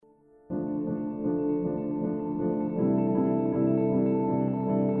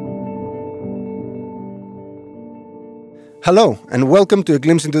Hello, and welcome to A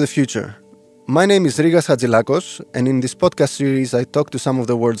Glimpse into the Future. My name is Rigas Hadjilakos, and in this podcast series I talk to some of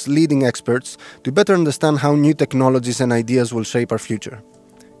the world's leading experts to better understand how new technologies and ideas will shape our future.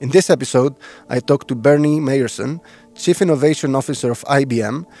 In this episode, I talk to Bernie Meyerson, Chief Innovation Officer of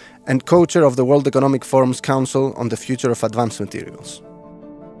IBM and co-chair of the World Economic Forum's Council on the Future of Advanced Materials.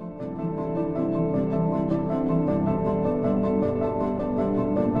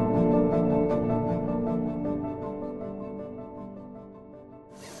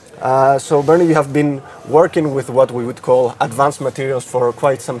 So Bernie, you have been working with what we would call advanced materials for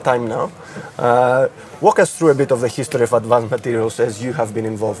quite some time now. Walk us through a bit of the history of advanced materials as you have been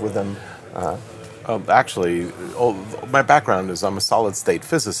involved with them. My background is I'm a solid-state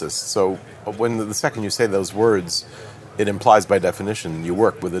physicist, so when the second you say those words, it implies by definition you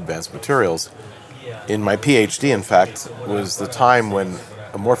work with advanced materials. In my PhD, in fact, was the time when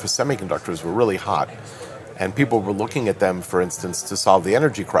amorphous semiconductors were really hot, and people were looking at them, for instance, to solve the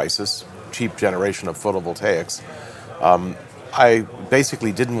energy crisis, cheap generation of photovoltaics. I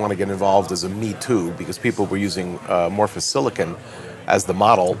basically didn't want to get involved as a me too because people were using amorphous silicon as the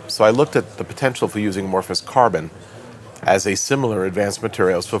model. So I looked at the potential for using amorphous carbon as a similar advanced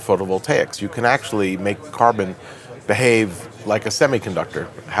materials for photovoltaics. You can actually make carbon behave like a semiconductor.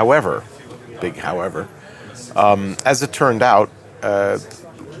 However, as it turned out,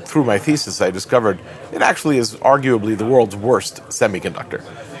 through my thesis, I discovered it actually is arguably the world's worst semiconductor.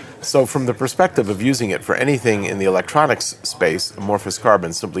 So from the perspective of using it for anything in the electronics space, amorphous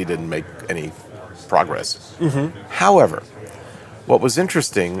carbon simply didn't make any progress. Mm-hmm. However, what was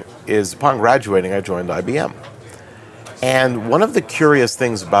interesting is upon graduating, I joined IBM. And one of the curious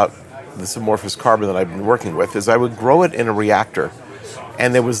things about this amorphous carbon that I've been working with is I would grow it in a reactor,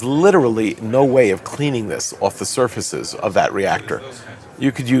 and there was literally no way of cleaning this off the surfaces of that reactor.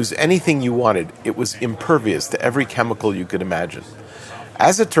 You could use anything you wanted. It was impervious to every chemical you could imagine.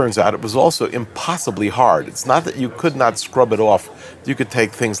 As it turns out, it was also impossibly hard. It's not that you could not scrub it off. You could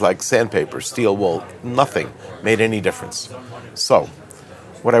take things like sandpaper, steel wool, nothing made any difference. So,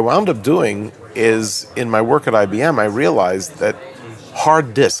 what I wound up doing is, in my work at IBM, I realized that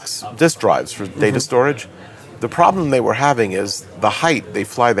hard disk drives for data storage, the problem they were having is the height they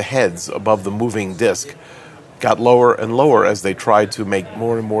fly the heads above the moving disk got lower and lower as they tried to make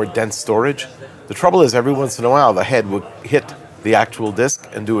more and more dense storage. The trouble is, every once in a while, the head would hit the actual disk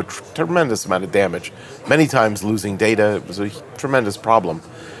and do a tremendous amount of damage, many times losing data. It was a tremendous problem.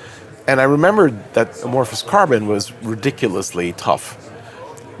 And I remembered that amorphous carbon was ridiculously tough.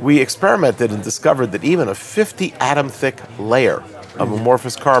 We experimented and discovered that even a 50-atom-thick layer of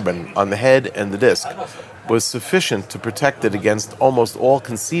amorphous carbon on the head and the disk was sufficient to protect it against almost all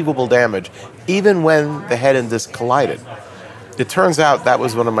conceivable damage, even when the head and disk collided. It turns out that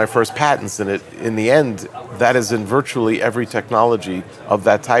was one of my first patents, and in the end, that is in virtually every technology of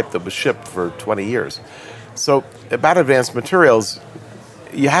that type that was shipped for 20 years. So about advanced materials,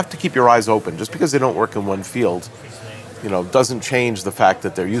 you have to keep your eyes open. Just because they don't work in one field, doesn't change the fact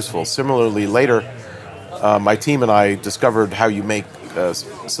that they're useful. Similarly, later, my team and I discovered how you make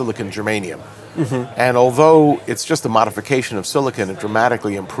silicon germanium. Mm-hmm. And although it's just a modification of silicon, it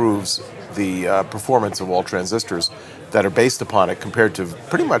dramatically improves the performance of all transistors that are based upon it compared to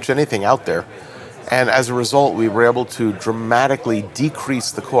pretty much anything out there. And as a result, we were able to dramatically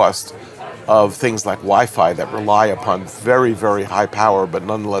decrease the cost of things like Wi-Fi that rely upon very, very high power, but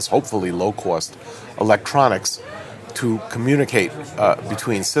nonetheless hopefully low cost electronics to communicate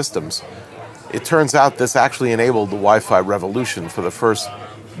between systems. It turns out this actually enabled the Wi-Fi revolution for the first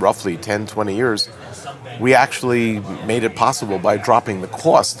roughly 10, 20 years. We actually made it possible by dropping the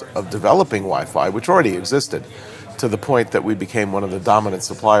cost of developing Wi-Fi, which already existed, to the point that we became one of the dominant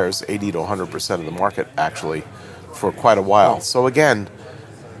suppliers, 80 to 100% of the market, actually, for quite a while. So again,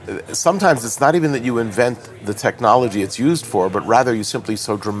 sometimes it's not even that you invent the technology it's used for, but rather you simply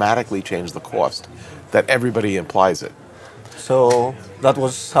so dramatically change the cost that everybody implies it. So that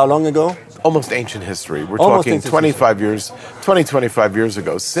was how long ago? Almost ancient history. We're talking 25 years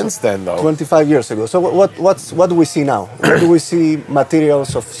ago. Since then, though... 25 years ago. So what do we see now? What do we see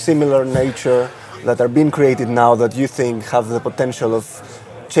materials of similar nature that are being created now that you think have the potential of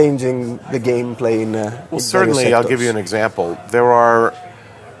changing the gameplay in Well, certainly, I'll give you an example. There are,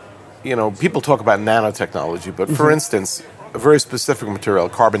 people talk about nanotechnology, but for instance, a very specific material,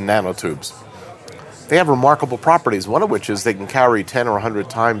 carbon nanotubes. They have remarkable properties, one of which is they can carry 10 or 100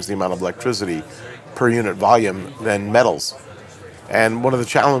 times the amount of electricity per unit volume than metals. And one of the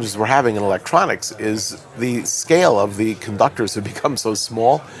challenges we're having in electronics is the scale of the conductors have become so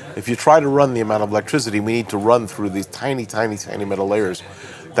small. If you try to run the amount of electricity we need to run through these tiny, tiny, tiny metal layers,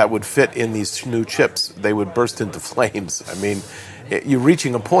 that would fit in these new chips, they would burst into flames. I mean, you're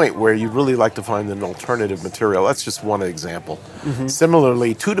reaching a point where you'd really like to find an alternative material. That's just one example.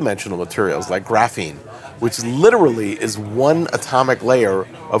 Similarly, two-dimensional materials like graphene, which literally is one atomic layer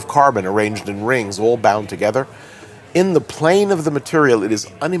of carbon arranged in rings, all bound together. In the plane of the material, it is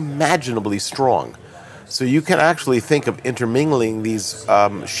unimaginably strong. So you can actually think of intermingling these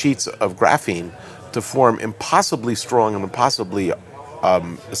sheets of graphene to form impossibly strong and impossibly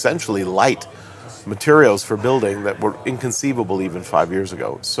essentially light materials for building that were inconceivable even 5 years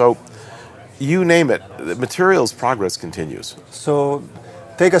ago. So you name it, the materials progress continues. So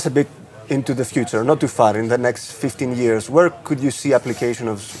take us a bit into the future, not too far, in the next 15 years. Where could you see application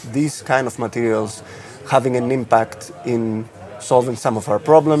of these kind of materials having an impact in solving some of our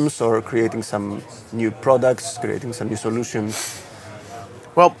problems or creating some new products, creating some new solutions?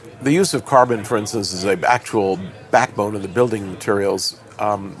 Well, the use of carbon, for instance, is an actual backbone of the building materials.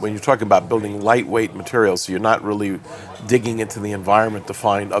 When you're talking about building lightweight materials, so you're not really digging into the environment to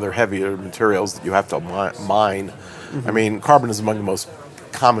find other heavier materials that you have to mine. I mean, carbon is among the most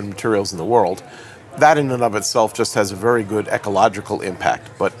common materials in the world. That in and of itself just has a very good ecological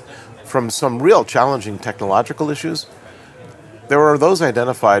impact. But from some real challenging technological issues, there are those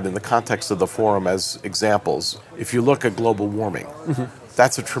identified in the context of the forum as examples. If you look at global warming,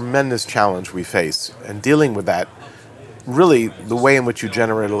 that's a tremendous challenge we face. And dealing with that, really the way in which you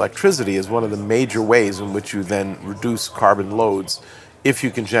generate electricity is one of the major ways in which you then reduce carbon loads if you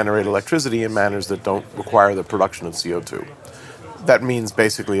can generate electricity in manners that don't require the production of CO2. That means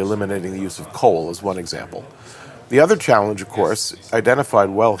basically eliminating the use of coal as one example. The other challenge, of course, identified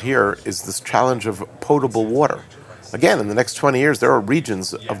well here is this challenge of potable water. Again, in the next 20 years, there are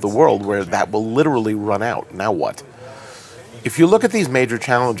regions of the world where that will literally run out. Now what? If you look at these major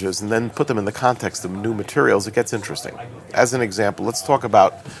challenges and then put them in the context of new materials, it gets interesting. As an example, let's talk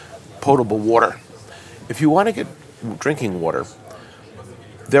about potable water. If you want to get drinking water,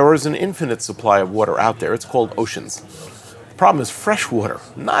 there is an infinite supply of water out there. It's called oceans. The problem is fresh water,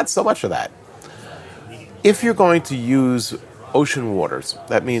 not so much of that. If you're going to use ocean waters,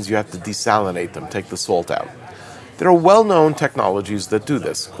 that means you have to desalinate them, take the salt out. There are well-known technologies that do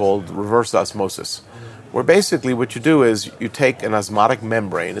this, called reverse osmosis, where basically what you do is you take an osmotic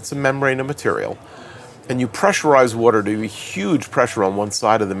membrane, it's a membrane of material, and you pressurize water to a huge pressure on one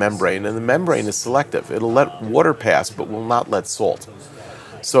side of the membrane, and the membrane is selective. It'll let water pass, but will not let salt.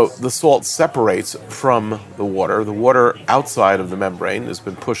 So the salt separates from the water outside of the membrane has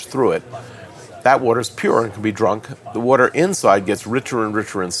been pushed through it. That water is pure and can be drunk. The water inside gets richer and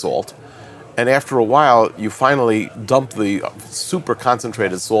richer in salt. And after a while, you finally dump the super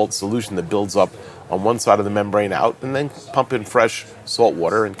concentrated salt solution that builds up on one side of the membrane out, and then pump in fresh salt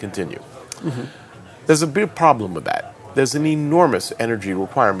water and continue. There's a big problem with that. There's an enormous energy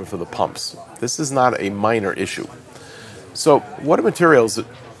requirement for the pumps. This is not a minor issue. So what do materials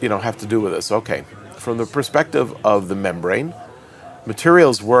have to do with this? Okay, from the perspective of the membrane,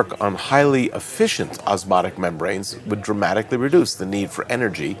 materials work on highly efficient osmotic membranes would dramatically reduce the need for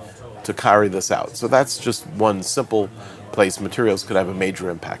energy to carry this out. So that's just one simple place materials could have a major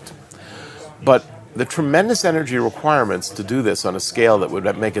impact. But the tremendous energy requirements to do this on a scale that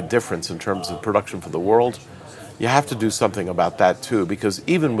would make a difference in terms of production for the world, you have to do something about that too, because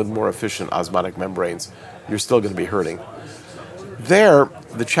even with more efficient osmotic membranes, you're still going to be hurting. There,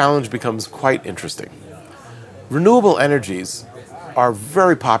 the challenge becomes quite interesting. Renewable energies are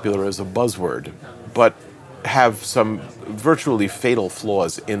very popular as a buzzword, but have some virtually fatal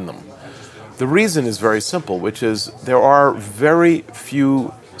flaws in them. The reason is very simple, which is there are very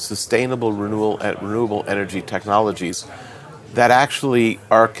few sustainable renewable energy technologies that actually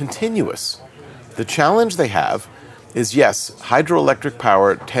are continuous. The challenge they have is, yes, hydroelectric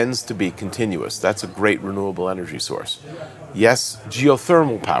power tends to be continuous. That's a great renewable energy source. Yes,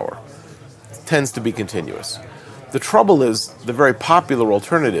 geothermal power tends to be continuous. The trouble is the very popular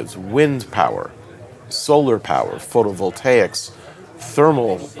alternatives, wind power, solar power, photovoltaics,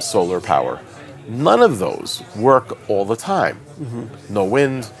 thermal solar power, none of those work all the time. No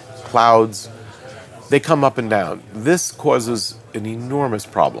wind, clouds, they come up and down. This causes an enormous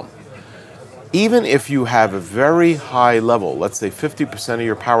problem. Even if you have a very high level, let's say 50% of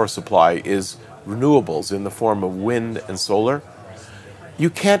your power supply is renewables in the form of wind and solar, you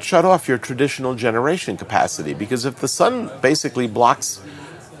can't shut off your traditional generation capacity, because if the sun basically blocks,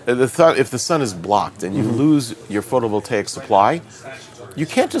 if the sun is blocked and you lose your photovoltaic supply, you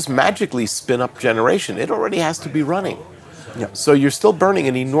can't just magically spin up generation. It already has to be running. So you're still burning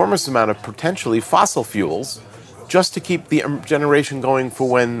an enormous amount of potentially fossil fuels just to keep the generation going for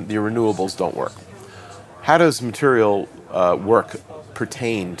when the renewables don't work. How does material work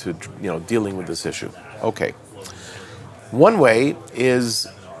pertain to dealing with this issue? Okay. One way is,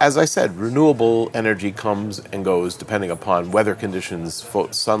 as I said, renewable energy comes and goes depending upon weather conditions,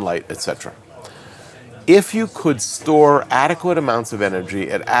 sunlight, etc. If you could store adequate amounts of energy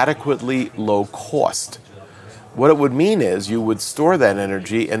at adequately low cost, what it would mean is you would store that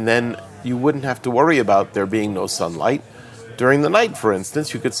energy and then you wouldn't have to worry about there being no sunlight. During the night, for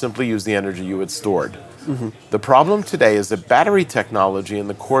instance, you could simply use the energy you had stored. Mm-hmm. The problem today is that battery technology in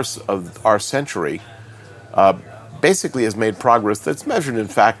the course of our century basically has made progress that's measured in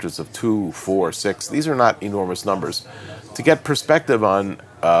factors of 2, 4, 6. These are not enormous numbers. To get perspective on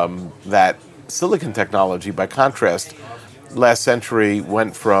that, silicon technology, by contrast, last century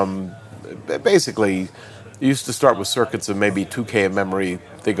went from basically, you used to start with circuits of maybe 2K of memory.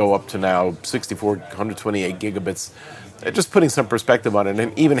 They go up to now 64, 128 gigabits. Just putting some perspective on it.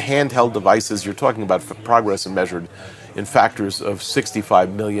 And even handheld devices, you're talking about progress and measured in factors of 65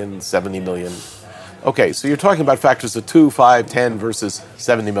 million, 70 million. Okay, so you're talking about factors of 2, 5, 10 versus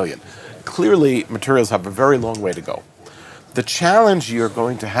 70 million. Clearly, materials have a very long way to go. The challenge you're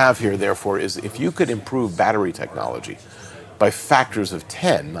going to have here, therefore, is if you could improve battery technology by factors of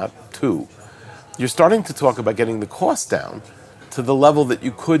 10, not 2, you're starting to talk about getting the cost down to the level that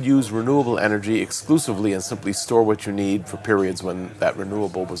you could use renewable energy exclusively and simply store what you need for periods when that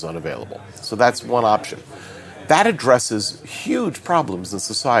renewable was unavailable. So that's one option. That addresses huge problems in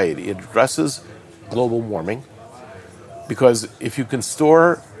society. It addresses global warming, because if you can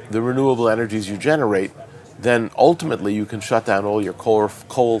store the renewable energies you generate, then ultimately you can shut down all your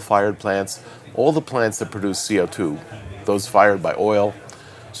coal-fired plants, all the plants that produce CO2, those fired by oil.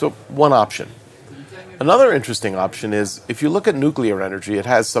 So one option. Another interesting option is, if you look at nuclear energy, it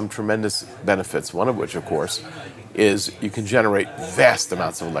has some tremendous benefits, one of which, of course, is you can generate vast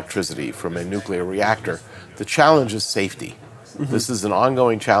amounts of electricity from a nuclear reactor. The challenge is safety. Mm-hmm. This is an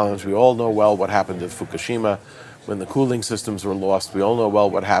ongoing challenge. We all know well what happened at Fukushima when the cooling systems were lost. We all know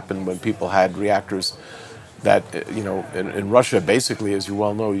well what happened when people had reactors that, in Russia, basically, as you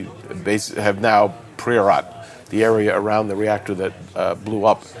well know, have now Priorat, the area around the reactor that blew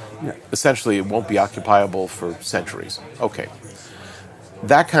up. Yeah. Essentially, it won't be occupiable for centuries. Okay.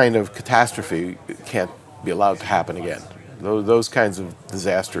 That kind of catastrophe can't be allowed to happen again. Those kinds of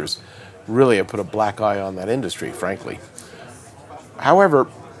disasters really have put a black eye on that industry, frankly. However,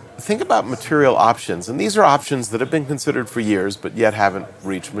 think about material options, and these are options that have been considered for years but yet haven't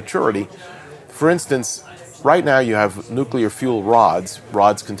reached maturity. For instance, right now you have nuclear fuel rods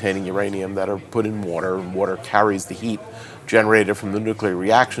containing uranium that are put in water, and water carries the heat generated from the nuclear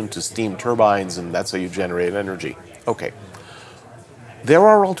reaction to steam turbines, and that's how you generate energy. Okay. There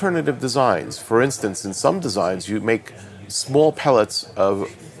are alternative designs. For instance, in some designs you make small pellets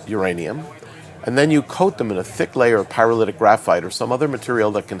of uranium, and then you coat them in a thick layer of pyrolytic graphite or some other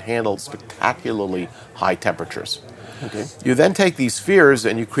material that can handle spectacularly high temperatures. Okay. You then take these spheres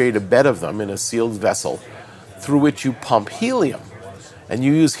and you create a bed of them in a sealed vessel through which you pump helium. And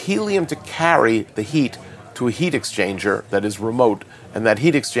you use helium to carry the heat to a heat exchanger that is remote, and that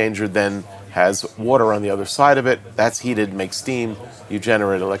heat exchanger then has water on the other side of it. That's heated, makes steam. You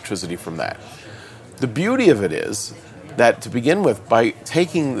generate electricity from that. The beauty of it is that, to begin with, by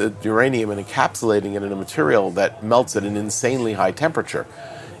taking the uranium and encapsulating it in a material that melts at an insanely high temperature,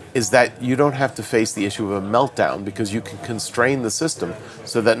 is that you don't have to face the issue of a meltdown, because you can constrain the system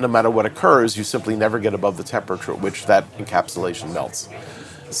so that no matter what occurs, you simply never get above the temperature at which that encapsulation melts.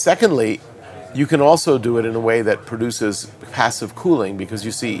 Secondly, you can also do it in a way that produces passive cooling, because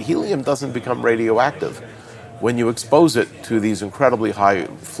you see, helium doesn't become radioactive when you expose it to these incredibly high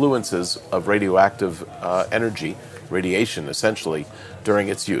fluences of radioactive energy, radiation essentially, during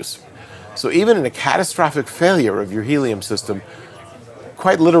its use. So even in a catastrophic failure of your helium system,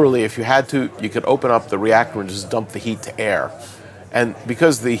 quite literally, if you had to, you could open up the reactor and just dump the heat to air. And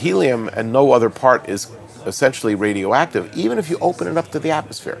because the helium and no other part is essentially radioactive, even if you open it up to the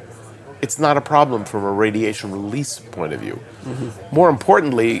atmosphere, it's not a problem from a radiation release point of view. Mm-hmm. More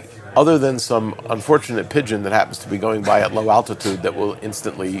importantly, other than some unfortunate pigeon that happens to be going by at low altitude that will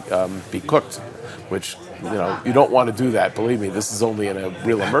instantly be cooked, which, you don't want to do that, believe me, this is only in a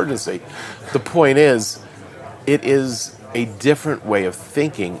real emergency. The point is, it is a different way of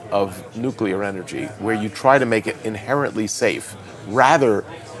thinking of nuclear energy, where you try to make it inherently safe, rather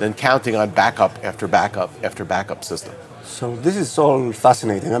than counting on backup after backup after backup system. So this is all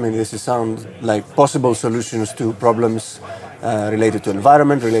fascinating. I mean, this sounds like possible solutions to problems related to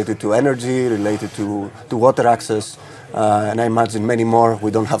environment, related to energy, related to water access, and I imagine many more.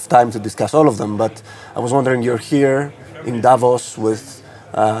 We don't have time to discuss all of them, but I was wondering, you're here in Davos with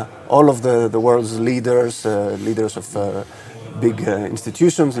all of the world's leaders of big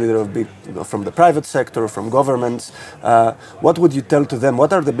institutions, from the private sector, from governments. What would you tell to them?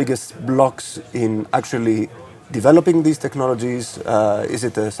 What are the biggest blocks in actually developing these technologies? Is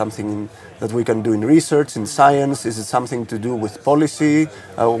it something that we can do in research, in science? Is it something to do with policy?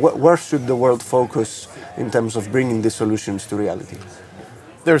 Where should the world focus in terms of bringing these solutions to reality?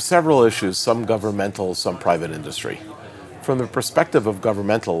 There are several issues, some governmental, some private industry. From the perspective of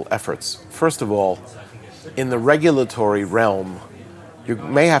governmental efforts, first of all, in the regulatory realm, you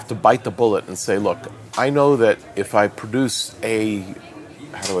may have to bite the bullet and say, look, I know that if I produce a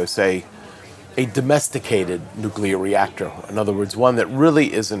domesticated nuclear reactor, in other words, one that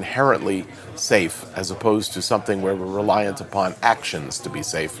really is inherently safe as opposed to something where we're reliant upon actions to be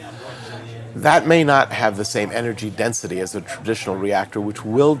safe, that may not have the same energy density as a traditional reactor, which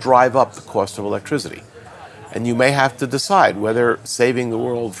will drive up the cost of electricity. And you may have to decide whether saving the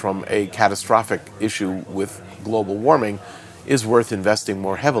world from a catastrophic issue with global warming is worth investing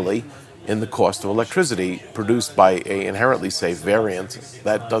more heavily in the cost of electricity produced by an inherently safe variant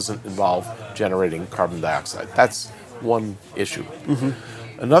that doesn't involve generating carbon dioxide. That's one issue.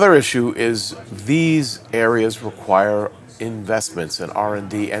 Mm-hmm. Another issue is these areas require investments in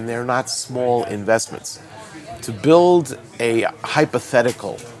R&D, and they're not small investments. To build a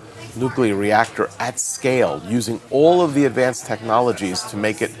hypothetical nuclear reactor at scale using all of the advanced technologies to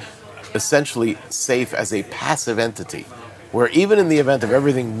make it essentially safe as a passive entity, where even in the event of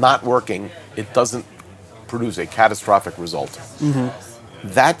everything not working, it doesn't produce a catastrophic result. Mm-hmm.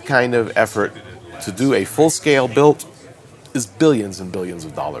 That kind of effort to do a full-scale build is billions and billions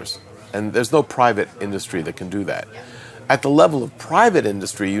of dollars. And there's no private industry that can do that. At the level of private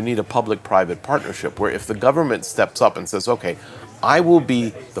industry, you need a public-private partnership where if the government steps up and says, okay, I will be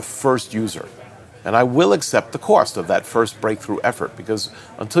the first user, and I will accept the cost of that first breakthrough effort, because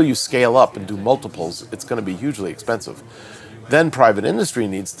until you scale up and do multiples, it's going to be hugely expensive. Then private industry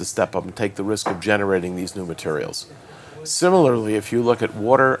needs to step up and take the risk of generating these new materials. Similarly, if you look at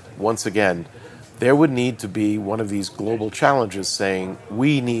water, once again, there would need to be one of these global challenges saying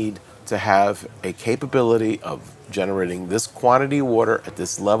we need to have a capability of generating this quantity of water at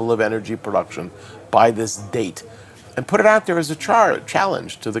this level of energy production by this date, and put it out there as a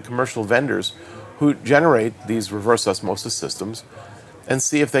challenge to the commercial vendors who generate these reverse osmosis systems, and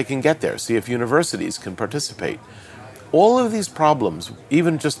see if they can get there, see if universities can participate. All of these problems,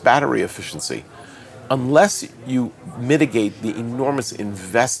 even just battery efficiency, unless you mitigate the enormous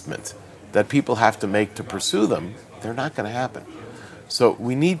investment that people have to make to pursue them, they're not going to happen. So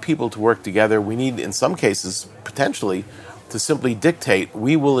we need people to work together. We need, in some cases, potentially, to simply dictate,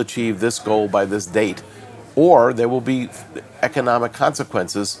 we will achieve this goal by this date, or there will be economic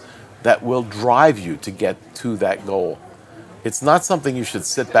consequences that will drive you to get to that goal. It's not something you should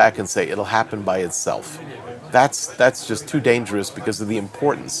sit back and say, it'll happen by itself. That's just too dangerous because of the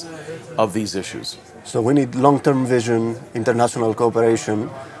importance of these issues. So we need long-term vision, international cooperation.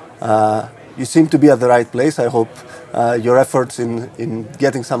 You seem to be at the right place. I hope your efforts in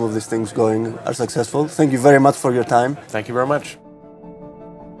getting some of these things going are successful. Thank you very much for your time. Thank you very much.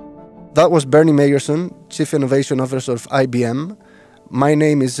 That was Bernie Mayerson, Chief Innovation Officer of IBM. My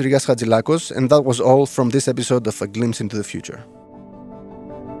name is Rigas Hadjilakos, and that was all from this episode of A Glimpse into the Future.